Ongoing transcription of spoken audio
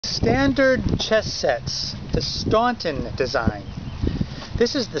Standard chess sets, the Staunton design.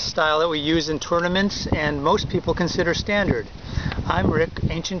 This is the style that we use in tournaments and most people consider standard. I'm Rick.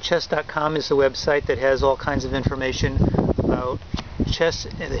 AncientChess.com is the website that has all kinds of information about chess,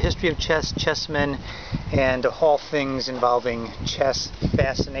 the history of chess, chessmen, and all things involving chess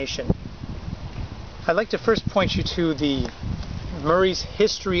fascination. I'd like to first point you to the Murray's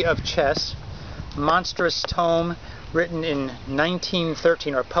History of Chess, monstrous tome written in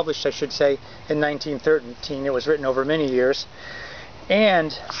 1913, or published I should say in 1913. It was written over many years,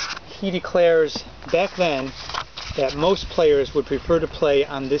 and he declares back then that most players would prefer to play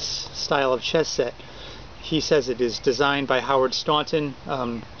on this style of chess set. He says it is designed by Howard Staunton.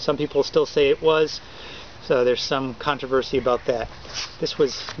 Some people still say it was, so there's some controversy about that. This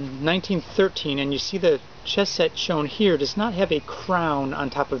was 1913, and you see the chess set shown here does not have a crown on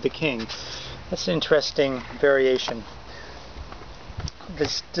top of the king. That's an interesting variation.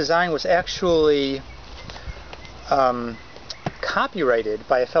 This design was actually copyrighted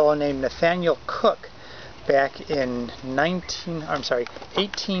by a fellow named Nathaniel Cook back in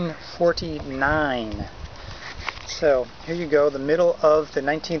 1849. So here you go, the middle of the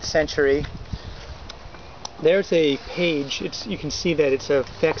 19th century. There's a page. You can see that it's a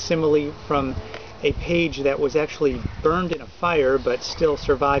facsimile from a page that was actually burned in a fire but still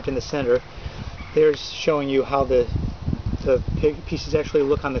survived in the center. There's showing you how the pieces actually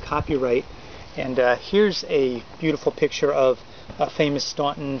look on the copyright. And here's a beautiful picture of a famous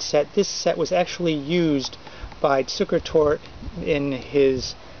Staunton set. This set was actually used by Zukertort in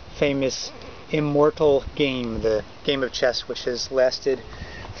his famous immortal game, the game of chess, which has lasted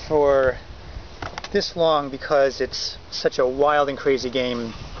for this long because it's such a wild and crazy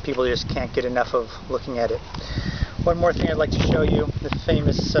game. People just can't get enough of looking at it. One more thing I'd like to show you, the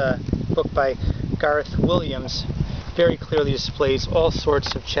famous book by Gareth Williams very clearly displays all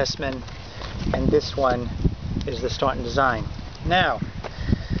sorts of chessmen, and this one is the Staunton design. Now,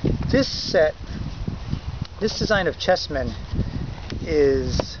 this design of chessmen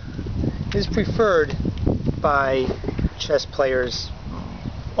is preferred by chess players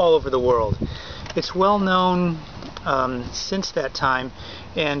all over the world. It's well known since that time,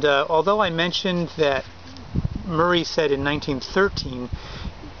 and although I mentioned that Murray said in 1913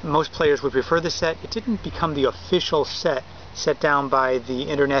 most players would prefer the set, it didn't become the official set set down by the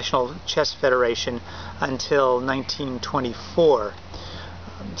International Chess Federation until 1924.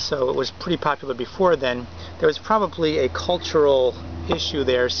 So it was pretty popular before then. There was probably a cultural issue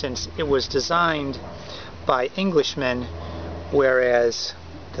there since it was designed by Englishmen, whereas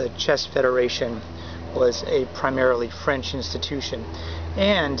the Chess Federation was a primarily French institution.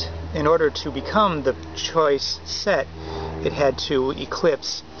 And in order to become the choice set, it had to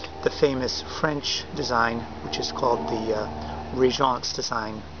eclipse the famous French design, which is called the Régence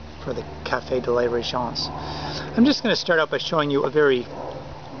design for the Café de la Régence. I'm just going to start out by showing you a very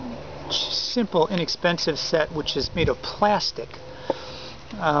simple, inexpensive set which is made of plastic.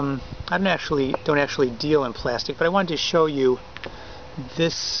 I don't actually deal in plastic, but I wanted to show you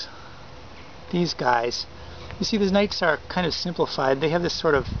these guys. You see, the knights are kind of simplified. They have this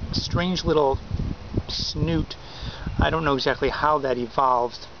sort of strange little snoot. I don't know exactly how that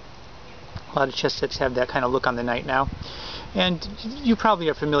evolved. A lot of chess sets have that kind of look on the knight now. And you probably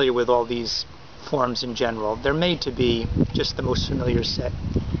are familiar with all these forms in general. They're made to be just the most familiar set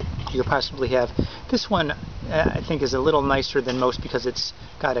you could possibly have. This one I think is a little nicer than most because it's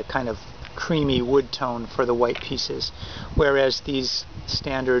got a kind of creamy wood tone for the white pieces, whereas these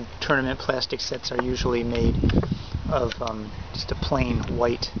standard tournament plastic sets are usually made of just a plain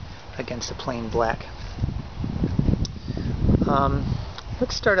white against a plain black.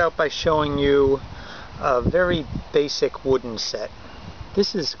 Let's start out by showing you a very basic wooden set.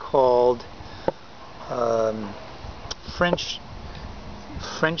 This is called French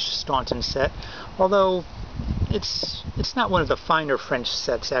Staunton set, although it's not one of the finer French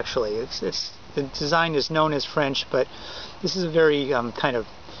sets actually. The design is known as French, but this is a very kind of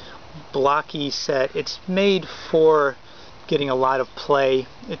blocky set. It's made for getting a lot of play.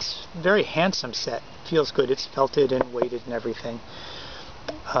 It's a very handsome set. Feels good. It's felted and weighted and everything.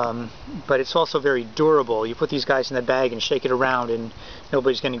 But it's also very durable. You put these guys in the bag and shake it around and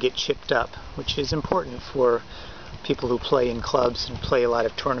nobody's going to get chipped up, which is important for people who play in clubs and play a lot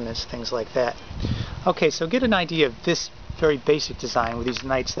of tournaments, things like that. Okay, so get an idea of this very basic design with these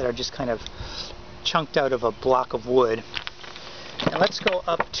knights that are just kind of chunked out of a block of wood. And let's go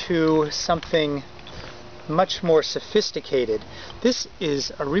up to something much more sophisticated. This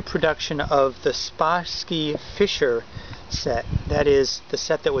is a reproduction of the Spassky-Fischer set. That is the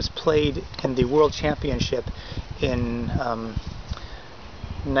set that was played in the World Championship in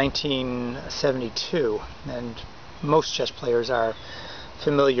 1972, and most chess players are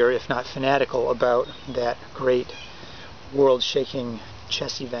familiar, if not fanatical, about that great world-shaking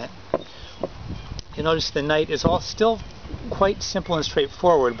chess event. You notice the knight is all still quite simple and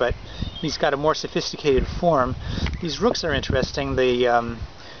straightforward, but he's got a more sophisticated form. These rooks are interesting.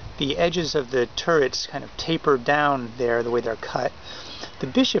 The edges of the turrets kind of taper down there, the way they're cut. The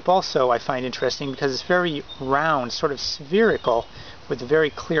bishop also I find interesting because it's very round, sort of spherical, with a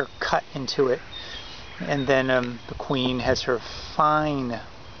very clear cut into it. And then the queen has her fine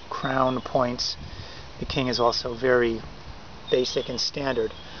crown points. The king is also very basic and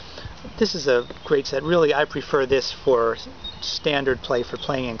standard. This is a great set. Really, I prefer this for standard play, for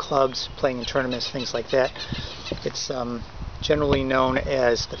playing in clubs, playing in tournaments, things like that. It's generally known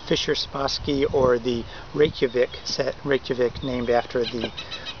as the Fischer-Spassky or the Reykjavik set. Reykjavik named after the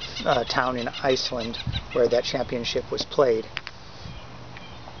town in Iceland where that championship was played.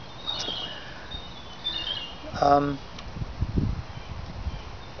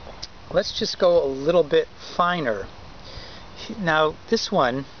 Let's just go a little bit finer. Now this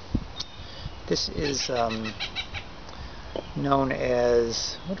one, this is known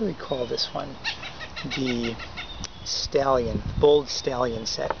as, what do we call this one? The stallion, bold stallion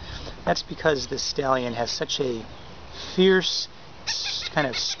set. That's because the stallion has such a fierce, kind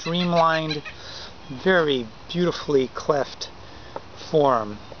of streamlined, very beautifully cleft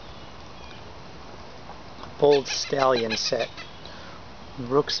form. Bold stallion set.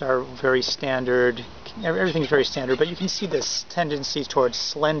 Rooks are very standard, everything's very standard, but you can see this tendency towards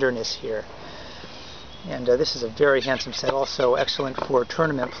slenderness here. And this is a very handsome set, also excellent for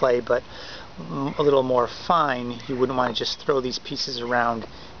tournament play, but a little more fine. You wouldn't want to just throw these pieces around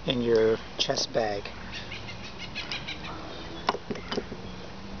in your chess bag.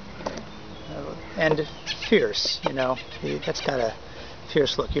 And fierce, you know, that's got a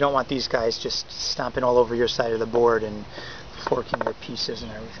fierce look. You don't want these guys just stomping all over your side of the board and forking your pieces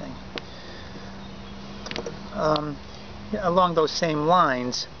and everything. Along those same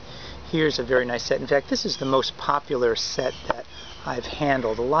lines, here's a very nice set. In fact, this is the most popular set that I've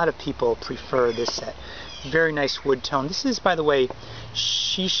handled. A lot of people prefer this set. Very nice wood tone. This is, by the way,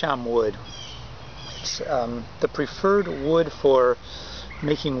 shisham wood. It's the preferred wood for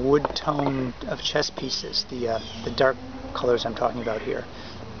making wood tone of chess pieces, the dark colors I'm talking about here.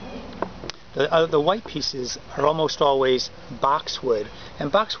 The white pieces are almost always boxwood,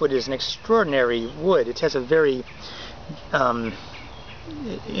 and boxwood is an extraordinary wood. It has a very,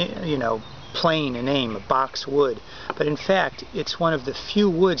 you know, plain name, boxwood, but in fact it's one of the few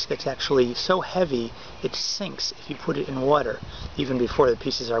woods that's actually so heavy it sinks if you put it in water, even before the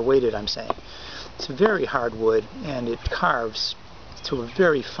pieces are weighted, I'm saying. It's a very hard wood, and it carves to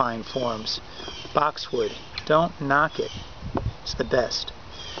very fine forms. Boxwood, don't knock it. It's the best.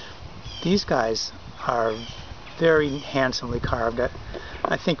 These guys are very handsomely carved.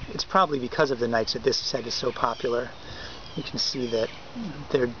 I think it's probably because of the knights that this set is so popular. You can see that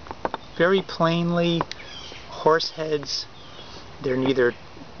they're very plainly horse heads. They're neither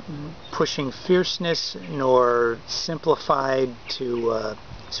pushing fierceness nor simplified to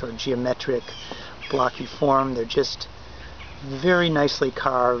sort of geometric blocky form. They're just very nicely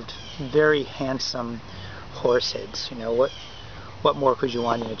carved, very handsome horse heads. You know, what more could you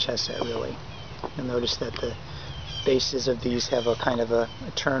want in a chess set, really? You'll notice that the bases of these have a kind of a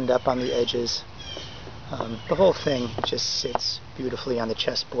turned up on the edges. The whole thing just sits beautifully on the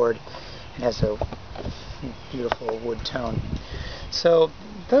chessboard and has a beautiful wood tone. So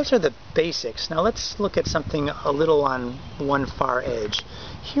those are the basics. Now let's look at something a little on one far edge.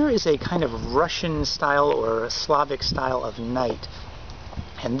 Here is a kind of Russian style or a Slavic style of knight,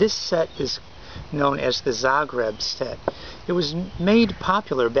 and this set is known as the Zagreb set. It was made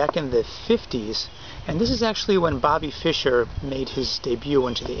popular back in the 50s, and this is actually when Bobby Fischer made his debut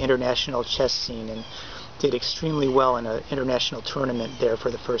into the international chess scene and did extremely well in an international tournament there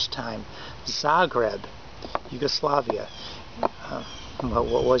for the first time. Zagreb, Yugoslavia. Well,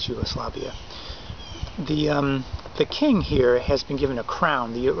 what was Yugoslavia? The king here has been given a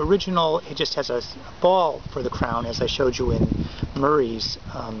crown. The original, it just has a ball for the crown, as I showed you in Murray's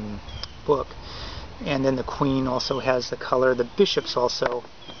book. And then the queen also has the color. The bishops also,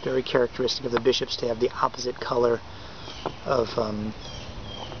 very characteristic of the bishops to have the opposite color of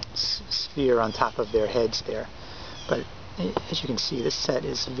sphere on top of their heads there. But as you can see, this set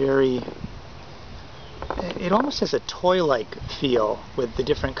is very, it almost has a toy-like feel with the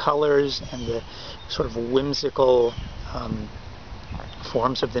different colors and the sort of whimsical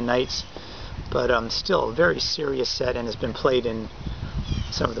forms of the knights, but still a very serious set and has been played in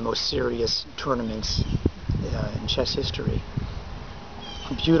some of the most serious tournaments in chess history.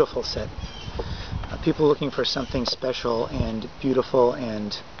 Beautiful set. People looking for something special and beautiful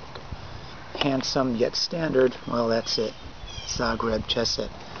and handsome yet standard, well, that's it. Zagreb chess set.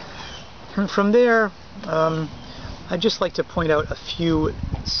 From there, I'd just like to point out a few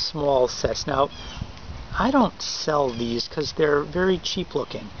small sets. Now, I don't sell these because they're very cheap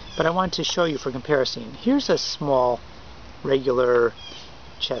looking, but I wanted to show you for comparison. Here's a small, regular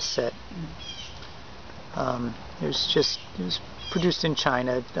chess set. It was produced in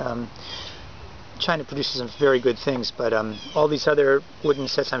China. China produces some very good things, but all these other wooden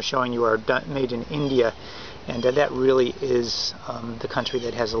sets I'm showing you are made in India, and that really is the country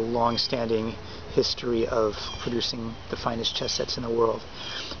that has a long-standing history of producing the finest chess sets in the world.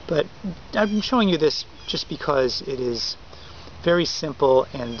 But I'm showing you this just because it is very simple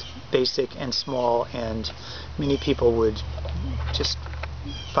and basic and small, and many people would just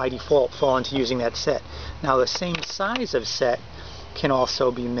by default fall into using that set. Now, the same size of set can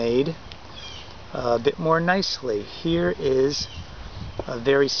also be made a bit more nicely. Here is a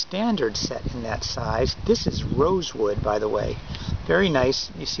very standard set in that size. This is rosewood, by the way. Very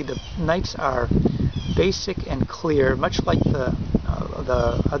nice. You see the knights are basic and clear, much like the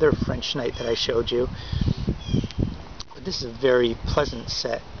other French knight that I showed you. But this is a very pleasant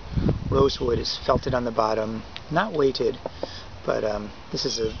set. Rosewood is felted on the bottom, not weighted, but this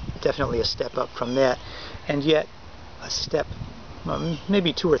is definitely a step up from that, and yet a step,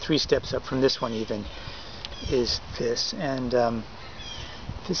 maybe 2 or 3 steps up from this one even, is this. And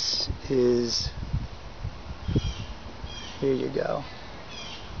this is, here you go.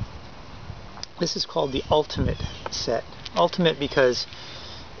 This is called the Ultimate set. Ultimate because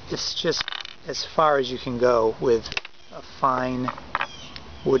it's just as far as you can go with a fine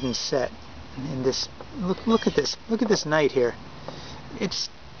wooden set. And this, look at this. Look at this knight here.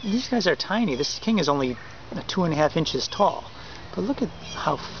 These guys are tiny. This king is only 2.5 inches tall. But look at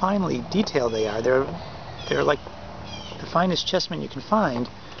how finely detailed they are. They're like the finest chessmen you can find,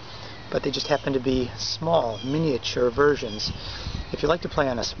 but they just happen to be small, miniature versions. If you like to play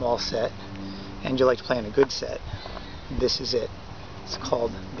on a small set, and you like to play on a good set, this is it. It's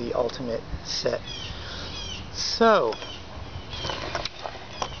called the Ultimate set. So,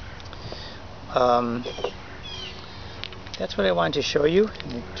 that's what I wanted to show you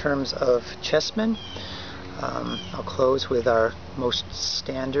in terms of chessmen. I'll close with our most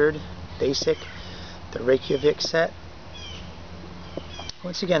standard, basic, the Reykjavik set.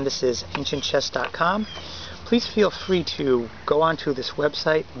 Once again, this is ancientchess.com. Please feel free to go onto this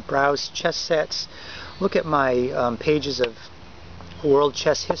website and browse chess sets. Look at my pages of world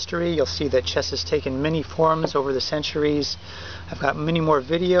chess history. You'll see that chess has taken many forms over the centuries. I've got many more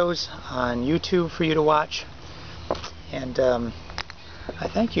videos on YouTube for you to watch. And I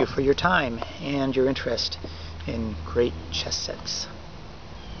thank you for your time and your interest in great chess sets.